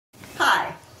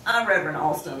I'm Reverend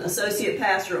Alston, Associate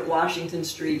Pastor at Washington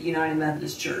Street United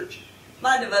Methodist Church.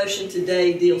 My devotion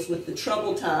today deals with the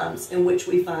troubled times in which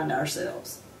we find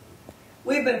ourselves.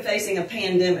 We've been facing a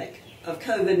pandemic of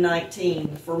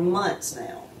COVID-19 for months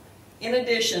now. In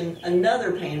addition,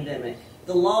 another pandemic,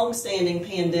 the long-standing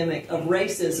pandemic of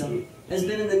racism, has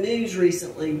been in the news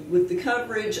recently with the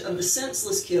coverage of the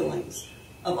senseless killings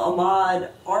of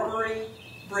Ahmaud Arbery,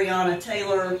 Breonna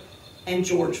Taylor, and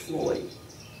George Floyd.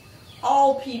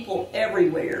 All people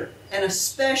everywhere, and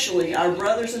especially our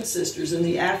brothers and sisters in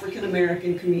the African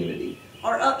American community,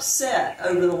 are upset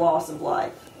over the loss of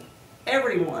life.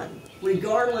 Everyone,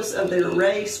 regardless of their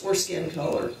race or skin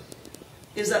color,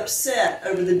 is upset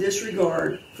over the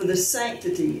disregard for the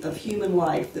sanctity of human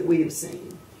life that we have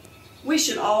seen. We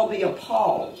should all be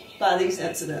appalled by these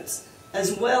incidents,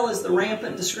 as well as the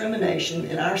rampant discrimination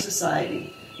in our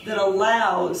society that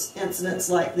allows incidents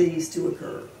like these to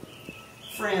occur.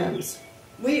 Friends,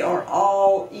 we are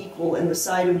all equal in the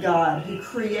sight of God, who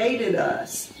created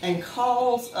us and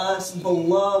calls us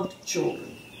beloved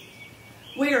children.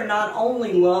 We are not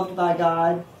only loved by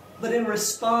God, but in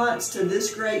response to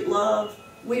this great love,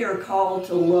 we are called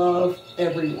to love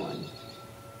everyone.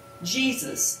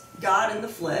 Jesus, God in the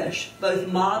flesh, both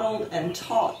modeled and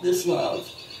taught this love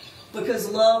because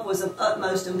love was of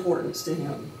utmost importance to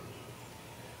him.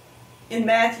 In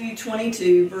Matthew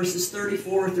 22, verses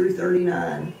 34 through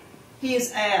 39, he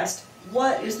is asked,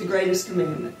 "What is the greatest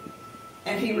commandment?"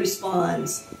 And he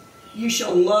responds, "You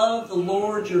shall love the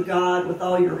Lord your God with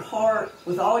all your heart,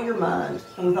 with all your mind,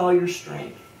 and with all your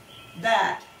strength."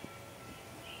 That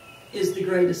is the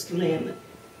greatest commandment.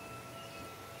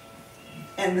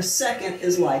 And the second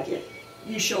is like it.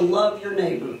 You shall love your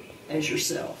neighbor as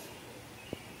yourself.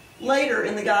 Later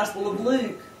in the Gospel of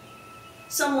Luke,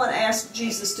 someone asked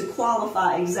Jesus to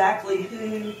qualify exactly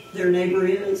who their neighbor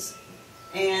is,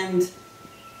 and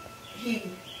he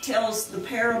tells the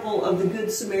parable of the Good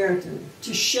Samaritan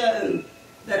to show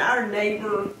that our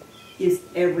neighbor is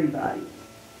everybody.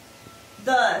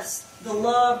 Thus, the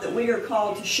love that we are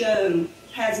called to show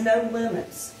has no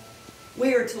limits.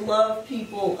 We are to love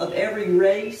people of every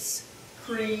race,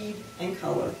 creed, and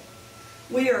color.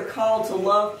 We are called to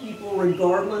love people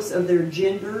regardless of their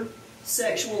gender,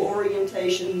 sexual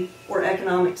orientation, or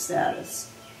economic status.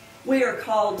 We are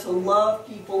called to love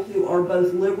people who are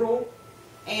both liberal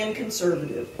and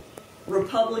conservative,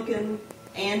 Republican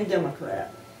and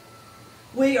Democrat.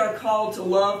 We are called to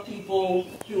love people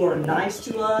who are nice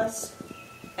to us,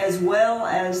 as well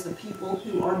as the people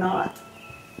who are not.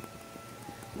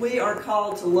 We are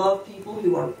called to love people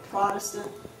who are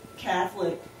Protestant,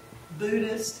 Catholic,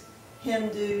 Buddhist,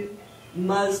 Hindu,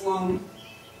 Muslim,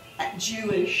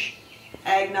 Jewish,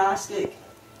 agnostic,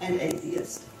 and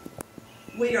atheist.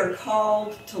 We are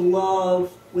called to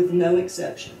love with no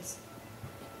exceptions.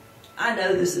 I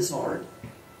know this is hard.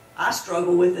 I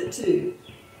struggle with it too.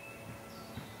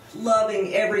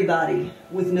 Loving everybody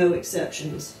with no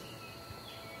exceptions.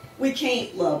 We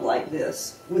can't love like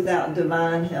this without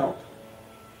divine help.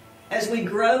 As we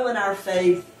grow in our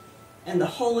faith and the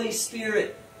Holy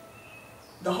Spirit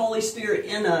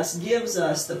in us gives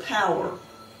us the power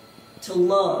to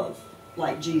love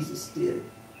like Jesus did.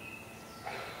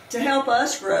 To help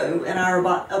us grow in our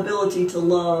ability to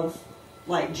love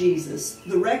like Jesus,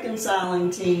 the reconciling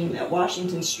team at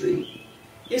Washington Street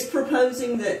is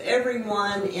proposing that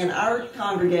everyone in our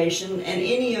congregation and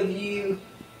any of you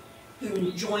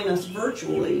who join us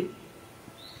virtually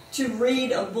to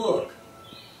read a book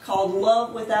called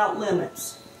Love Without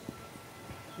Limits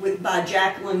by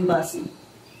Jacqueline Bussey.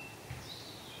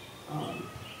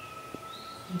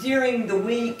 During the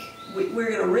week, we're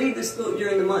going to read this book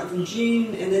during the month of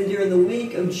June, and then during the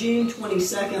week of June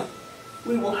 22nd,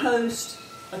 we will host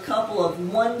a couple of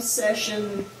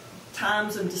one-session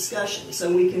times of discussion so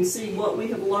we can see what we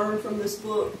have learned from this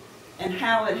book and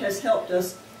how it has helped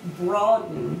us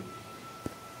broaden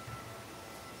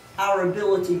our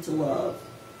ability to love.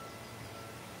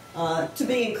 To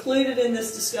be included in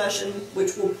this discussion,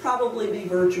 which will probably be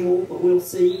virtual, but we'll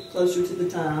see closer to the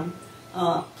time,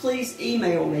 please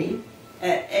email me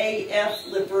at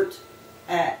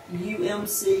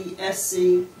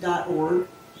aflippert@umcsc.org.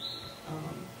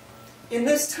 In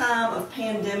this time of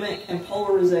pandemic and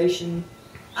polarization,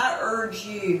 I urge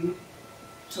you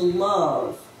to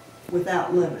love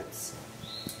without limits.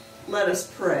 Let us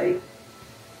pray.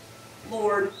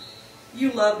 Lord,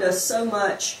 you loved us so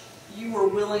much, you were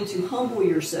willing to humble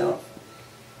yourself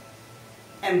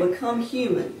and become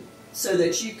human so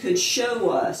that you could show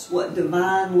us what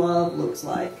divine love looks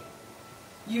like.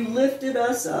 You lifted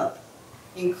us up,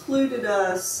 included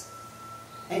us,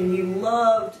 and you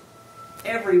loved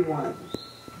everyone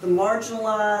the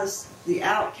marginalized, the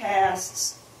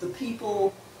outcasts, the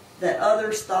people that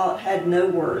others thought had no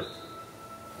worth.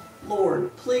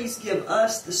 Lord, please give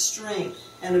us the strength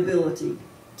and ability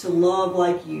to love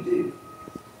like you do.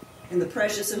 In the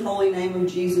precious and holy name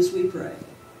of Jesus we pray.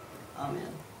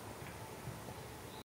 Amen.